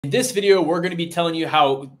In this video, we're going to be telling you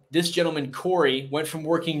how this gentleman, Corey, went from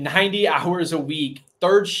working 90 hours a week,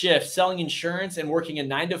 third shift, selling insurance and working a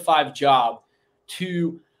 9-to-5 job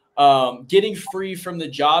to getting free from the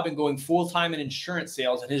job and going full-time in insurance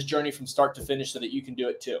sales, and his journey from start to finish so that you can do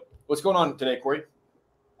it too. What's going on today, Corey?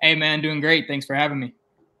 Hey, man, doing great. Thanks for having me.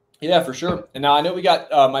 Yeah, for sure. And now I know we got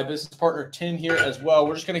my business partner, Tim, here as well.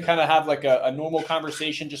 We're just going to kind of have like a normal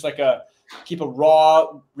conversation, just like keep a raw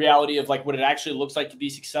reality of like what it actually looks like to be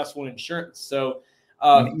successful in insurance. So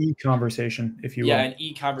an e-conversation, if you will. Yeah, an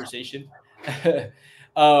e-conversation.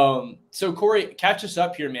 So Corey, catch us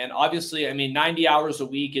up here, man. Obviously, I mean, 90 hours a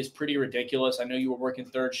week is pretty ridiculous. I know you were working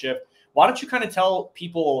third shift. Why don't you kind of tell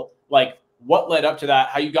people like what led up to that,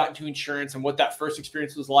 how you got into insurance and what that first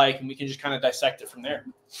experience was like, and we can just kind of dissect it from there.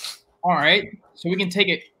 All right. So we can take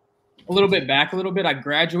it a little bit back a little bit. I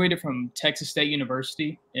graduated from Texas State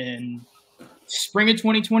University in spring of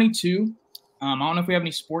 2022. I don't know if we have any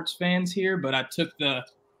sports fans here, but I took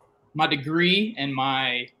my degree, and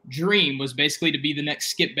my dream was basically to be the next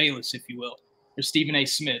Skip Bayless, if you will, or Stephen A.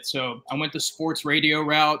 Smith. So I went the sports radio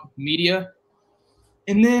route, media.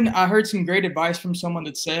 And then I heard some great advice from someone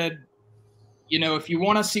that said, you know, if you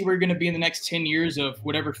want to see where you're going to be in the next 10 years of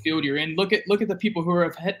whatever field you're in, look at the people who are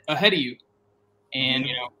ahead of you and,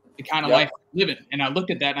 you know, the kind of life you're living. And I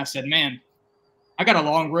looked at that and I said, man, I got a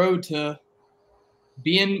long road to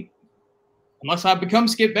being, unless I become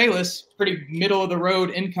Skip Bayless, pretty middle of the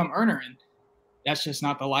road income earner. And that's just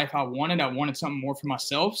not the life I wanted. I wanted something more for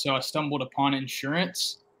myself. So I stumbled upon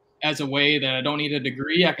insurance as a way that I don't need a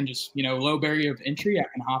degree. I can just, you know, low barrier of entry. I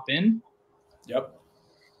can hop in. Yep.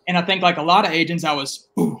 And I think like a lot of agents, I was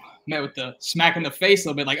met with the smack in the face a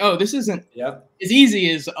little bit like, oh, this isn't as easy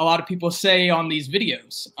as a lot of people say on these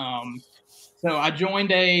videos. So I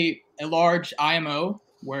joined a large IMO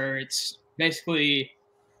where it's basically,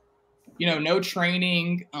 you know, no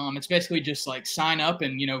training. It's basically just like sign up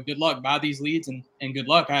and, you know, good luck, buy these leads and good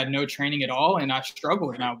luck. I had no training at all and I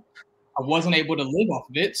struggled and I wasn't able to live off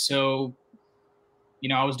of it. So, you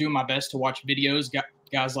know, I was doing my best to watch videos,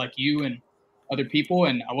 guys like you and other people,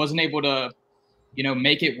 and I wasn't able to, you know,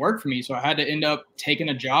 make it work for me. So I had to end up taking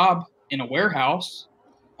a job in a warehouse.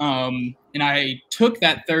 And I took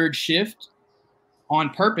that third shift on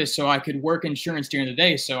purpose so I could work insurance during the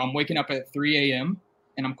day. So I'm waking up at 3 a.m.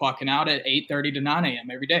 and I'm clocking out at 8:30 to 9 a.m.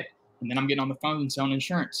 every day. And then I'm getting on the phone and selling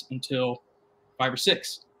insurance until 5 or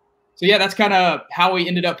 6. So yeah, that's kind of how we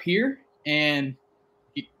ended up here. And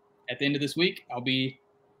at the end of this week, I'll be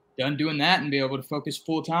done doing that and be able to focus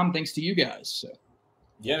full time thanks to you guys. So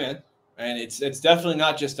yeah, man. And it's definitely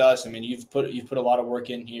not just us. I mean, you've put a lot of work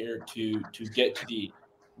in here to get to the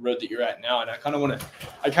road that you're at now. And I kind of want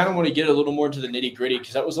to get a little more into the nitty gritty,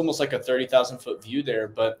 because that was almost like a 30,000-foot view there.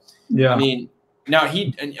 But yeah, I mean, now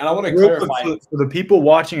and I want to clarify for the people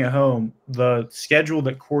watching at home, the schedule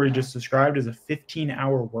that Corey just described is a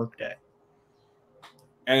 15-hour workday.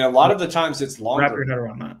 And a lot of the times it's longer. Wrap your head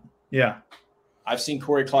around that. Yeah. I've seen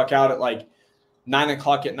Corey clock out at like 9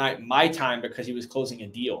 o'clock at night, my time, because he was closing a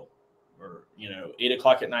deal, or, you know, 8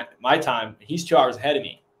 o'clock at night, my time. He's 2 hours ahead of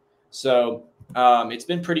me. So it's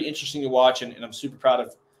been pretty interesting to watch. And I'm super proud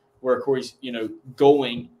of where Corey's, you know,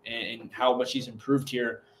 going and how much he's improved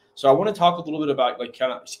here. So I want to talk a little bit about like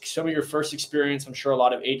kind of some of your first experience. I'm sure a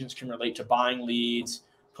lot of agents can relate to buying leads,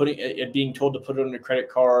 being told to put it on a credit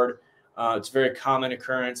card. It's a very common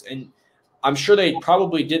occurrence. And I'm sure they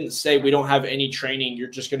probably didn't say we don't have any training, you're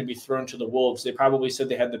just going to be thrown to the wolves. They probably said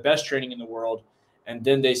they had the best training in the world. And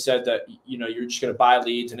then they said that, you know, you're just going to buy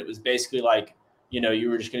leads. And it was basically like, you know, you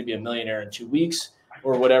were just going to be a millionaire in 2 weeks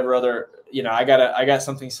or whatever other, you know, I got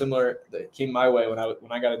something similar that came my way when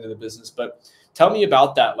I got into the business. But tell me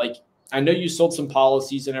about that. Like, I know you sold some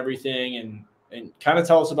policies and everything, and kind of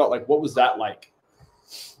tell us about like, what was that like?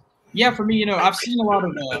 Yeah, for me, you know, I've seen a lot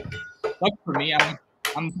of like for me,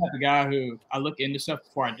 I'm the type of guy who I look into stuff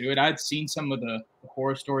before I do it. I'd seen some of the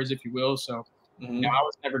horror stories, if you will. So, you know, I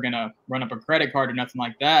was never going to run up a credit card or nothing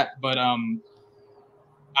like that. But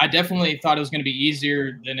I definitely thought it was going to be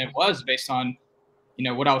easier than it was based on, you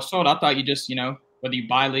know, what I was told. I thought you just, you know, whether you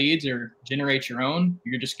buy leads or generate your own,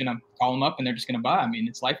 you're just going to call them up and they're just going to buy. I mean,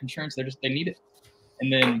 it's life insurance. They need it.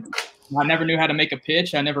 And then I never knew how to make a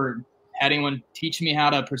pitch. I never had anyone teach me how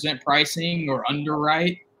to present pricing or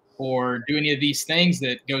underwrite or do any of these things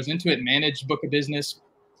that goes into it, manage book of business,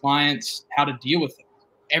 clients, how to deal with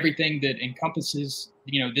everything that encompasses,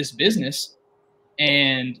 you know, this business.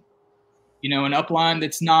 And, you know, an upline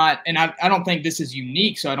that's not, and I don't think this is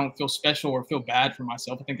unique, so I don't feel special or feel bad for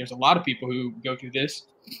myself. I think there's a lot of people who go through this.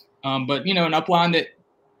 But, you know, an upline that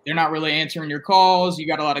they're not really answering your calls. You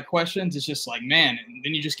got a lot of questions. It's just like, man, and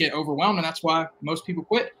then you just get overwhelmed, and that's why most people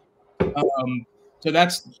quit. So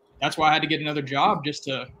that's why I had to get another job, just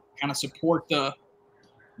to kind of support the,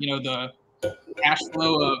 the cash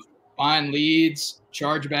flow of buying leads,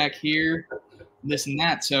 charge back here, this and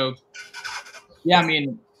that. So yeah, I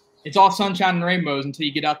mean, it's all sunshine and rainbows until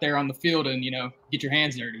you get out there on the field and, get your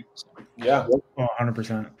hands dirty. So. Yeah.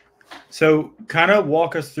 100%. So kind of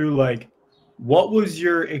walk us through, like, what was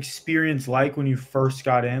your experience like when you first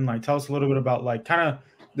got in? Like, tell us a little bit about, like, kind of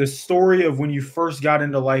the story of when you first got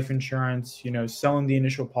into life insurance, selling the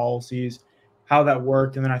initial policies, how that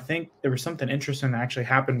worked. And then I think there was something interesting that actually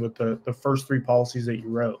happened with the first 3 policies that you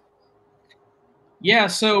wrote. Yeah.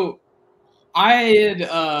 So I had,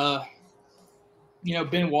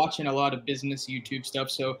 been watching a lot of business YouTube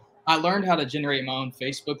stuff. So I learned how to generate my own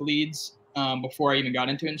Facebook leads before I even got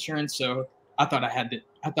into insurance. So I thought I had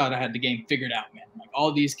the game figured out, man. Like,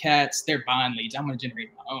 all these cats, they're buying leads. I'm going to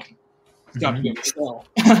generate my own. Still have to be able to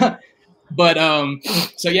sell. But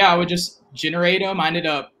so yeah, I would just generate them. I ended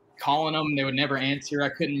up calling them. They would never answer. I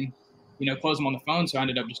couldn't, close them on the phone. So I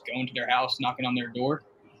ended up just going to their house, knocking on their door.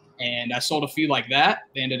 And I sold a few like that.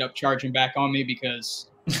 They ended up charging back on me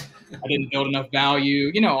because I didn't build enough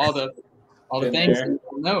value, all the things.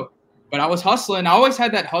 No, but I was hustling. I always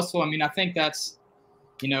had that hustle. I mean, I think that's,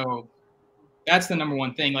 that's the number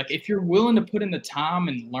one thing. Like, if you're willing to put in the time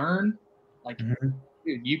and learn, like, dude,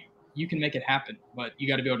 you can make it happen, but you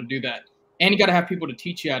got to be able to do that. And you got to have people to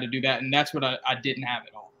teach you how to do that. And that's what I didn't have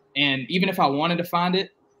at all. And even if I wanted to find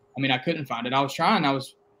it, I mean, I couldn't find it. I was trying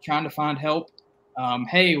to find help.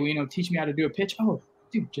 Hey, well, teach me how to do a pitch. Oh,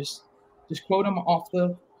 dude, just quote them off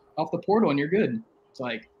the portal and you're good. It's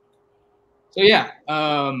like, so yeah.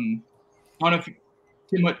 I don't know if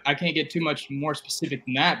too much. I can't get too much more specific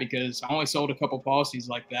than that because I only sold a couple policies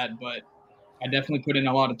like that, but I definitely put in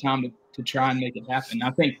a lot of time to try and make it happen.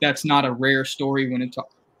 I think that's not a rare story when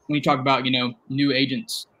you talk about, new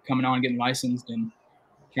agents coming on and getting licensed and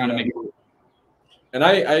trying to make it work. And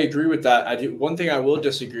I agree with that. I do. One thing I will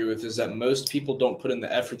disagree with is that most people don't put in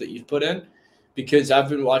the effort that you've put in, because I've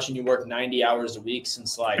been watching you work 90 hours a week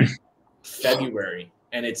since like February,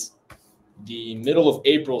 and it's the middle of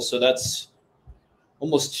April. So that's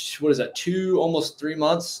almost, what is that? Almost 3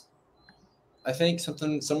 months. I think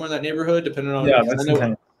somewhere in that neighborhood, depending on, yeah, that's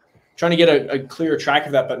insane. Trying to get a clear track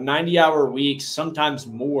of that, but 90-hour weeks, sometimes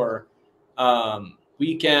more,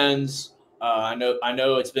 weekends. I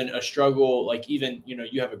know it's been a struggle. Like, even,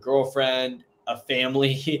 you have a girlfriend, a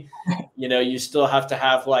family, you still have to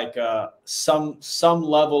have like some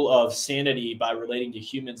level of sanity by relating to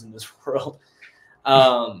humans in this world.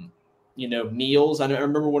 Meals. I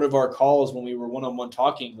remember one of our calls when we were one-on-one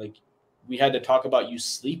talking, like, we had to talk about you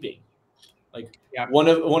sleeping. Like, yeah. One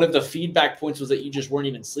of the feedback points was that you just weren't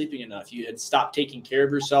even sleeping enough. You had stopped taking care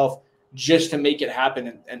of yourself just to make it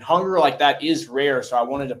happen. And hunger like that is rare. So I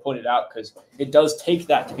wanted to point it out because it does take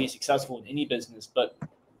that to be successful in any business. But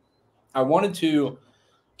I wanted to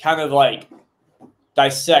kind of like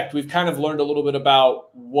dissect. We've kind of learned a little bit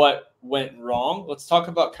about what went wrong. Let's talk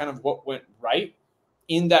about kind of what went right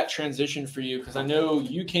in that transition for you. Because I know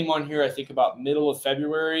you came on here, I think, about middle of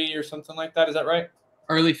February or something like that. Is that right?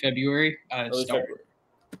 Early February. February.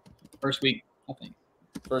 First week, I think.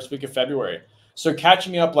 First week of February. So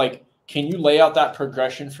catching me up, like, can you lay out that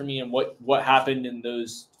progression for me and what happened in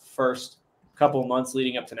those first couple of months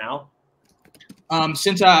leading up to now?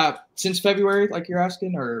 Since February, like you're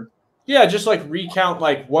asking, or? Yeah, just like recount,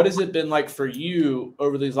 like, what has it been like for you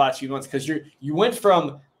over these last few months? Because you went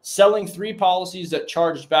from selling 3 policies that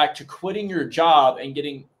charged back to quitting your job and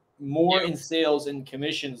getting more in sales and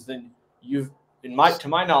commissions than you've, to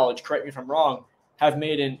my knowledge, correct me if I'm wrong, have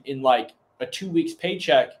made in like a 2 weeks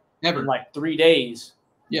paycheck in like 3 days.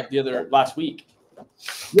 Yeah. The other last week.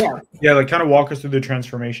 Yeah. Yeah. Like, kind of walk us through the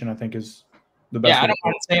transformation, I think, is the best. Yeah. I don't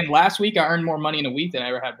mind saying last week I earned more money in a week than I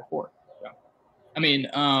ever had before. So, I mean,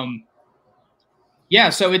 yeah.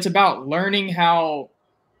 So it's about learning how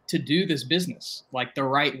to do this business like the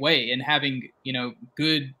right way and having,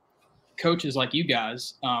 good coaches like you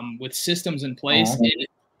guys with systems in place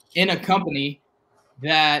in a company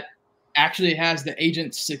that actually has the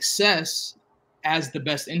agent's success as the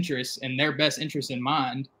best interest and their best interest in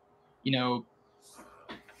mind.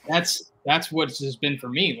 That's what it's just been for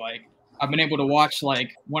me. Like, I've been able to watch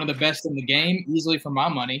like one of the best in the game easily for my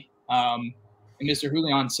money. And Mr.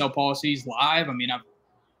 Julian sell policies live. I mean, I've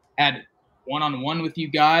had one-on-one with you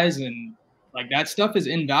guys, and like, that stuff is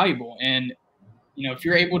invaluable. And, if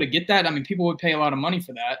you're able to get that, I mean, people would pay a lot of money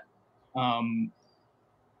for that.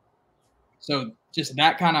 So just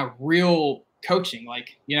that kind of real coaching,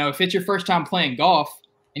 like, if it's your first time playing golf,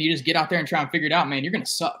 and you just get out there and try and figure it out, man, you're going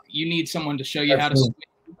to suck. You need someone to show you how to swing.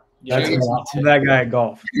 I'm that guy at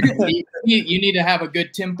golf. you need to have a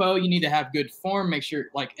good tempo. You need to have good form. Make sure,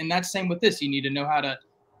 like, and that's same with this. You need to know how to,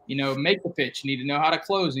 make the pitch. You need to know how to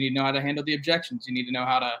close. You need to know how to handle the objections. You need to know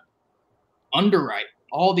how to underwrite.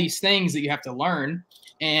 All these things that you have to learn.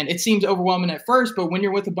 And it seems overwhelming at first, but when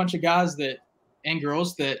you're with a bunch of guys and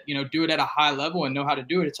girls that, do it at a high level and know how to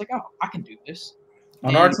do it, it's like, oh, I can do this.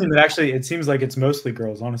 On our team, it seems like it's mostly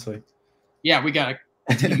girls, honestly. Yeah, we got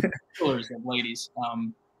a team of killers of ladies.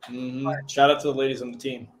 Shout out to the ladies on the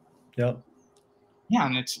team. Yep. Yeah,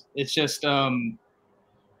 and it's just once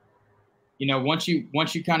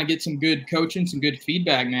you kind of get some good coaching, some good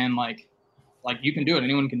feedback, man, like you can do it.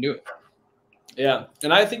 Anyone can do it. Yeah,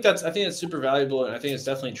 and I think that's super valuable, and I think it's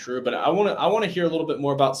definitely true. But I want to hear a little bit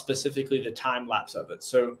more about specifically the time lapse of it.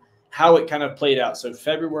 So how it kind of played out. So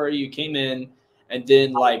February, you came in, and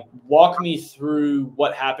then like walk me through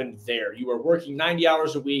what happened there. You were working 90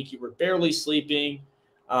 hours a week. You were barely sleeping.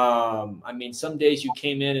 I mean, some days you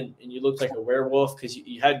came in and you looked like a werewolf because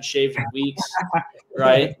you hadn't shaved in weeks,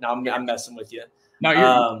 right? No, I'm messing with you.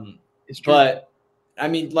 No, it's true. But I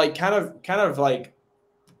mean, like kind of like.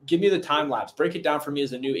 Give me the time lapse. Break it down for me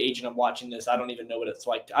as a new agent. I'm watching this. I don't even know what it's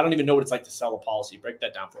like. I don't even know what it's like to sell a policy. Break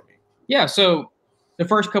that down for me. Yeah. So the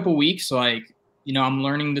first couple of weeks, like, I'm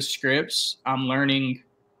learning the scripts. I'm learning,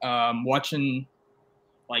 watching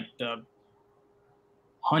like the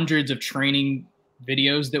hundreds of training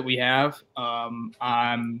videos that we have.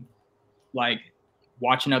 I'm like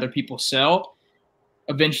watching other people sell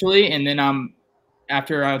eventually. And then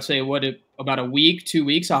after I would say about a week, 2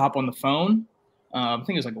 weeks, I'll hop on the phone. I think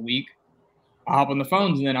it was like a week. I hop on the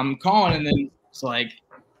phones and then I'm calling, and then it's like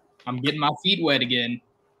I'm getting my feet wet again.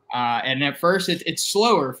 And at first it's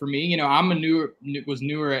slower for me. I'm was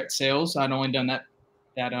newer at sales. I'd only done that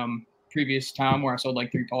previous time where I sold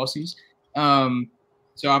like 3 policies.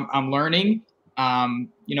 So I'm learning,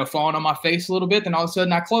 falling on my face a little bit. Then all of a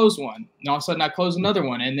sudden I close one, and all of a sudden I close another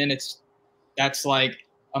one. And then that's like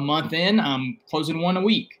a month in, I'm closing 1 a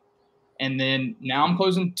week. And then now I'm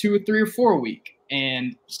closing 2 or 3 or 4 a week.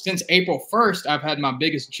 And since April 1st, I've had my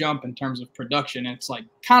biggest jump in terms of production. And it's like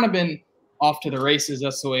kind of been off to the races.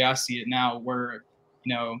 That's the way I see it now, where,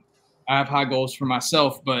 I have high goals for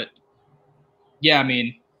myself. But yeah, I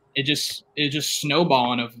mean, it's just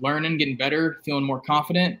snowballing of learning, getting better, feeling more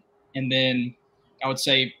confident. And then I would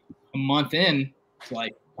say a month in, it's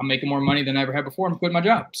like I'm making more money than I ever had before. I'm quitting my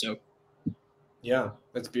job. So yeah,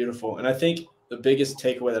 that's beautiful. And I think the biggest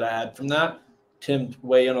takeaway that I had from that, Tim,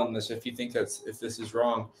 weigh in on this if you think if this is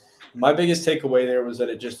wrong. My biggest takeaway there was that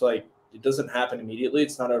it just like, it doesn't happen immediately.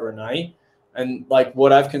 It's not overnight. And like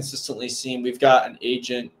what I've consistently seen, we've got an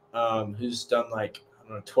agent who's done like, I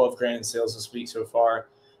don't know, 12 grand in sales this week so far.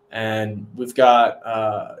 And we've got,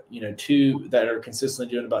 2 that are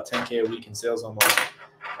consistently doing about 10K a week in sales almost.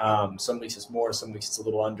 Some weeks it's more, some weeks it's a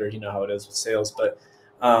little under, how it is with sales. But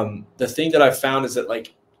the thing that I found is that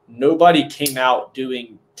like nobody came out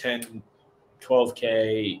doing 10,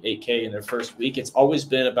 12K, 8K in their first week. It's always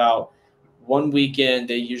been about one weekend.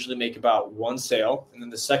 They usually make about 1 sale. And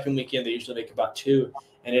then the second weekend, they usually make about 2.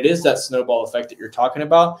 And it is that snowball effect that you're talking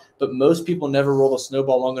about. But most people never roll the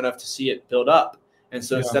snowball long enough to see it build up. And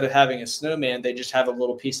so instead of having a snowman, they just have a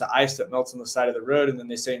little piece of ice that melts on the side of the road. And then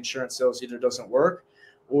they say insurance sales either doesn't work,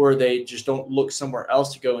 or they just don't look somewhere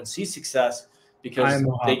else to go and see success because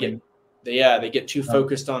they get too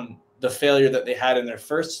focused on the failure that they had in their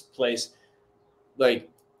first place. Like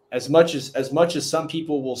as much as some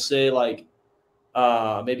people will say like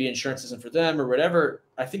maybe insurance isn't for them or whatever,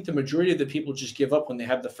 I think the majority of the people just give up when they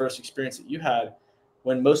have the first experience that you had,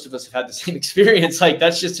 when most of us have had the same experience. Like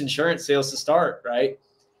that's just insurance sales to start, right?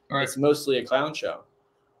 It's mostly a clown show.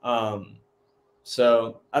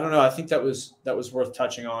 So I don't know. I think that was worth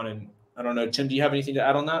touching on. And I don't know, Tim, do you have anything to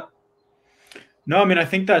add on that? No, I mean, I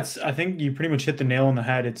think you pretty much hit the nail on the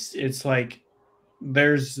head. It's like,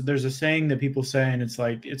 there's a saying that people say, and it's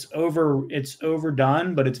like, it's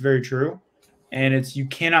overdone, but it's very true. And it's, you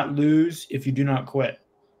cannot lose if you do not quit.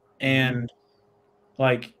 And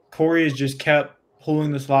like Corey has just kept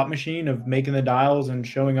pulling the slot machine of making the dials and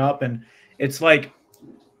showing up. And it's like,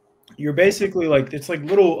 you're basically like, it's like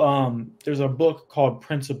little, there's a book called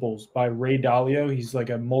Principles by Ray Dalio. He's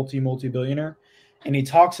like a multi-billionaire. And he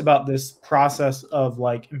talks about this process of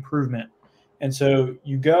like improvement. And so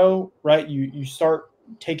you go, right, you start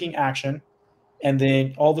taking action, and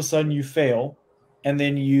then all of a sudden you fail, and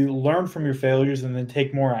then you learn from your failures and then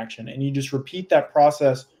take more action. And you just repeat that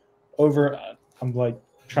process over. I'm like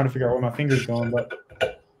trying to figure out where my finger's going, but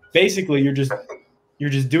basically you're just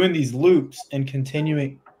doing these loops and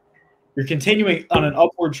continuing You're continuing on an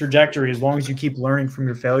upward trajectory as long as you keep learning from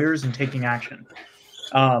your failures and taking action.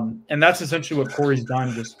 And that's essentially what Corey's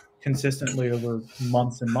done, just consistently over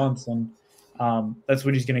months and months. And that's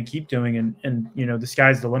what he's going to keep doing. And, you know, the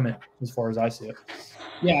sky's the limit as far as I see it.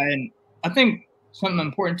 Yeah. And I think something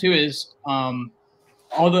important too is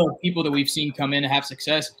all the people that we've seen come in and have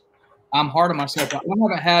success, I'm hard on myself. I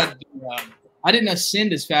haven't had, I didn't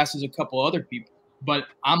ascend as fast as a couple other people, but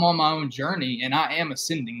I'm on my own journey and I am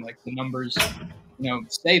ascending. Like the numbers, you know,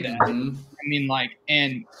 say that. Mm-hmm. I mean, like,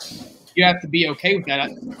 and you have to be okay with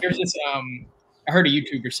that. There's this, I heard a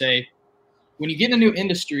YouTuber say, when you get in a new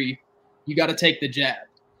industry, you got to take the jab.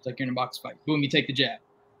 It's like you're in a box fight. Boom, you take the jab.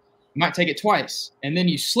 You might take it twice, and then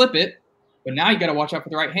you slip it, but now you got to watch out for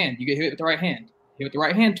the right hand. You get hit with the right hand. Hit with the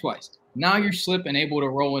right hand twice. Now you're slipping, able to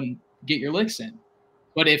roll and get your licks in.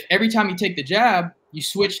 But if every time you take the jab, you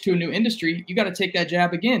switch to a new industry, you got to take that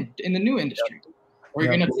jab again in the new industry. Or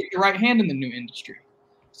you're going to take the right hand in the new industry.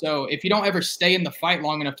 So if you don't ever stay in the fight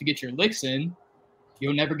long enough to get your licks in,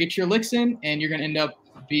 you'll never get your licks in, and you're going to end up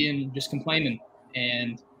being just complaining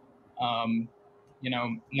and, you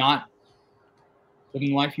know, not living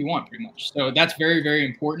the life you want pretty much. So that's very, very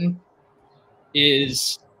important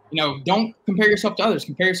is, you know, don't compare yourself to others.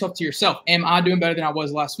 Compare yourself to yourself. Am I doing better than I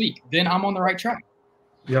was last week? Then I'm on the right track.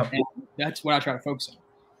 Yeah. And that's what I try to focus on.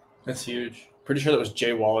 That's huge. Pretty sure that was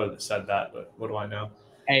Jay Waller that said that, but what do I know?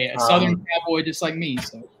 Hey, a Southern cowboy just like me.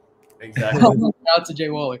 So exactly. Shout out to Jay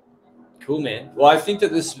Waller. Cool, man. Well, I think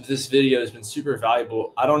that this video has been super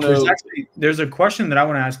valuable. I don't know. There's a question that I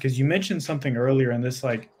want to ask because you mentioned something earlier, and this,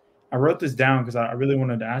 like, I wrote this down because I really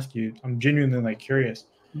wanted to ask you. I'm genuinely, like, curious.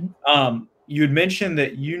 Mm-hmm. You had mentioned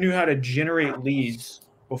that you knew how to generate leads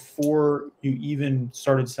before you even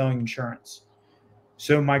started selling insurance.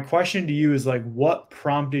 So my question to you is, like, what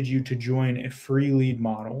prompted you to join a free lead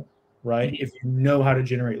model, right? Mm-hmm. If you know how to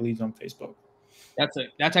generate leads on Facebook.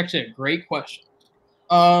 That's actually a great question.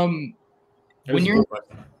 When you're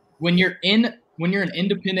an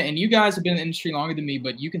independent, and you guys have been in the industry longer than me,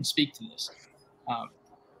 but you can speak to this.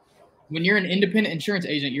 When you're an independent insurance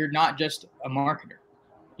agent, you're not just a marketer.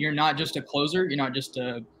 You're not just a closer. You're not just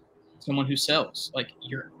someone who sells. Like,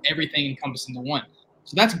 you're everything encompassed into one.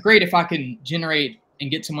 So that's great if I can generate and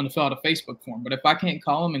get someone to fill out a Facebook form. But if I can't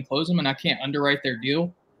call them and close them, and I can't underwrite their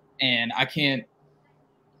deal, and I can't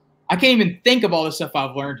even think of all the stuff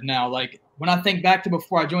I've learned now. Like, when I think back to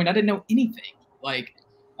before I joined, I didn't know anything. Like,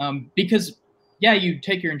 because, yeah, you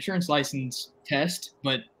take your insurance license test,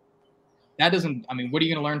 but that doesn't, I mean, what are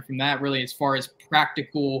you going to learn from that really as far as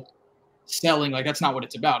practical selling? Like, that's not what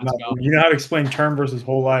it's about. It's about, you know how to explain term versus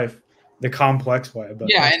whole life the complex way. But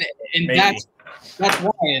yeah, and that's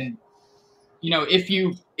why. And, you know, if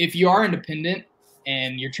you are independent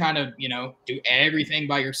and you're trying to, you know, do everything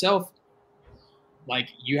by yourself, like,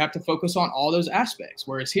 you have to focus on all those aspects.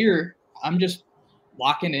 Whereas here, I'm just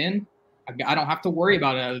locking in. I don't have to worry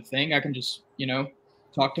about another thing. I can just, you know,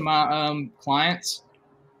 talk to my clients,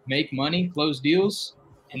 make money, close deals,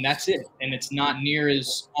 and that's it. And it's not near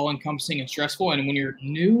as all-encompassing and stressful. And when you're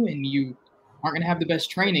new and you aren't going to have the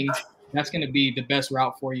best training, that's going to be the best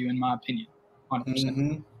route for you, in my opinion, 100%.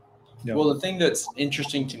 Mm-hmm. Yeah. Well, the thing that's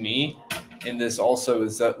interesting to me in this also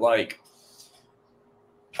is that, like,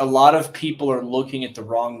 a lot of people are looking at the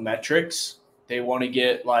wrong metrics. They want to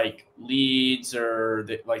get, like, leads, or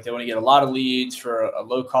they want to get a lot of leads for a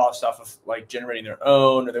low cost off of, like, generating their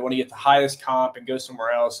own, or they want to get the highest comp and go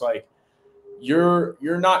somewhere else. Like, you're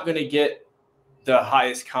not going to get the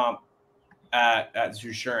highest comp at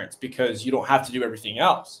insurance because you don't have to do everything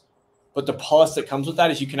else. But the plus that comes with that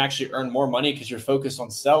is you can actually earn more money because you're focused on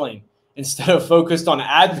selling instead of focused on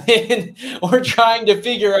admin or trying to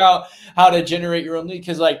figure out how to generate your own lead.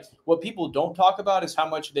 Because, like, what people don't talk about is how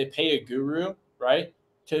much they pay a guru, right,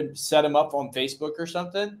 to set them up on Facebook or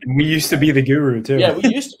something. We used to be the guru too. Yeah, we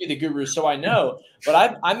used to be the guru, so I know.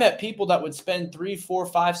 But I met people that would spend $3,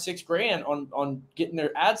 $4, $5, $6 grand on getting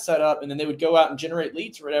their ad set up, and then they would go out and generate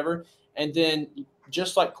leads or whatever. And then,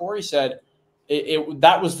 just like Corey said,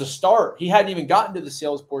 that was the start. He hadn't even gotten to the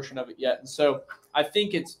sales portion of it yet. And so I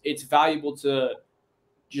think it's valuable to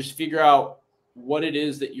just figure out what it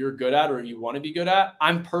is that you're good at or you want to be good at.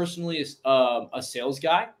 I'm personally a sales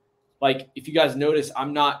guy. Like, if you guys notice,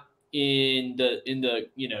 I'm not in the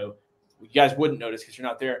you know, you guys wouldn't notice because you're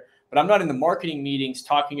not there, but I'm not in the marketing meetings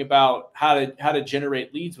talking about how to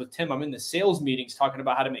generate leads with Tim. I'm in the sales meetings talking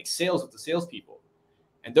about how to make sales with the salespeople,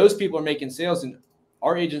 and those people are making sales, and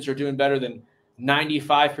our agents are doing better than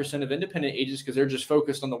 95% of independent agents because they're just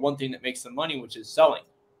focused on the one thing that makes them money, which is selling,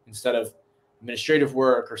 instead of administrative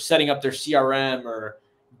work or setting up their CRM or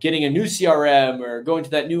getting a new CRM or going to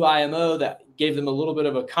that new IMO that gave them a little bit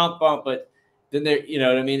of a comp bump, but then they're, you know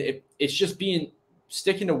what I mean? It's just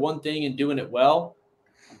sticking to one thing and doing it well.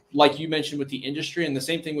 Like you mentioned with the industry, and the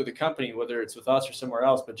same thing with the company, whether it's with us or somewhere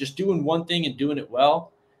else, but just doing one thing and doing it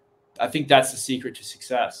well. I think that's the secret to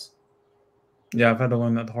success. Yeah, I've had to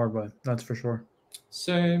learn that the hard way. That's for sure.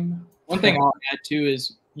 Same. One thing I'll add too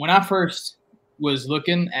is when I first was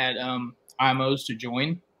looking at IMOs to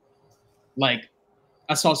join, like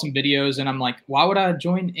I saw some videos and I'm like, why would I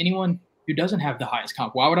join anyone who doesn't have the highest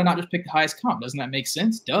comp? Why would I not just pick the highest comp? Doesn't that make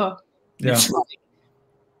sense? Duh. Yeah.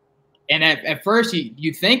 And at first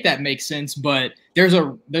you think that makes sense, but there's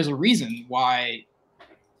a reason why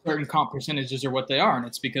certain comp percentages are what they are. And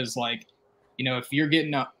it's because, like, you know, if you're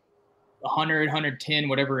getting 100, 110,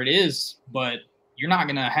 whatever it is, but you're not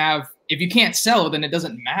going to have, if you can't sell, then it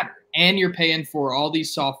doesn't matter. And you're paying for all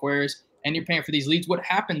these softwares and you're paying for these leads. What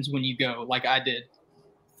happens when you go, like I did,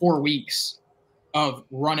 4 weeks of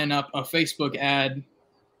running up a Facebook ad,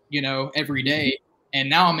 you know, every day, and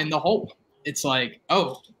now I'm in the hole? It's like,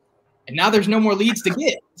 oh, and now there's no more leads to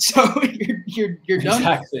get. So you're done.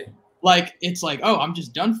 Exactly. Like, it's like, oh, I'm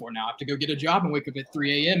just done for now. I have to go get a job and wake up at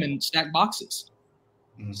 3 a.m. and stack boxes.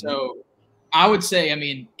 Mm-hmm. So I would say, I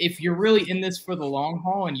mean, if you're really in this for the long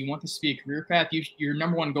haul and you want this to be a career path, your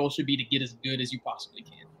number one goal should be to get as good as you possibly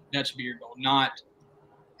can. That should be your goal. Not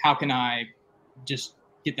how can I just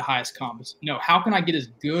get the highest comp. No, how can I get as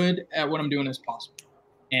good at what I'm doing as possible?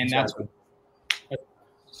 And exactly. That's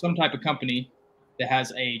some type of company that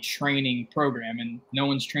has a training program, and no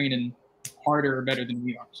one's training harder or better than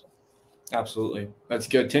we are. So. Absolutely. That's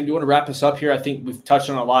good. Tim, do you want to wrap us up here? I think we've touched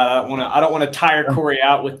on a lot. I don't want to tire Corey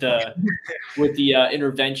out with the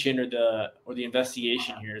intervention or the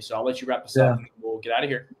investigation here. So I'll let you wrap us up and we'll get out of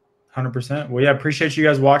here. 100%. Well, yeah, appreciate you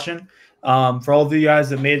guys watching. For all of you guys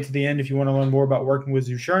that made it to the end, if you want to learn more about working with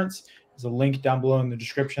Zoosurance, there's a link down below in the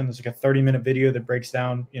description. There's like a 30-minute video that breaks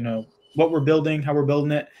down, you know, what we're building, how we're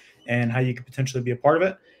building it, and how you could potentially be a part of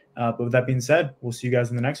it. But with that being said, we'll see you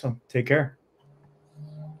guys in the next one. Take care.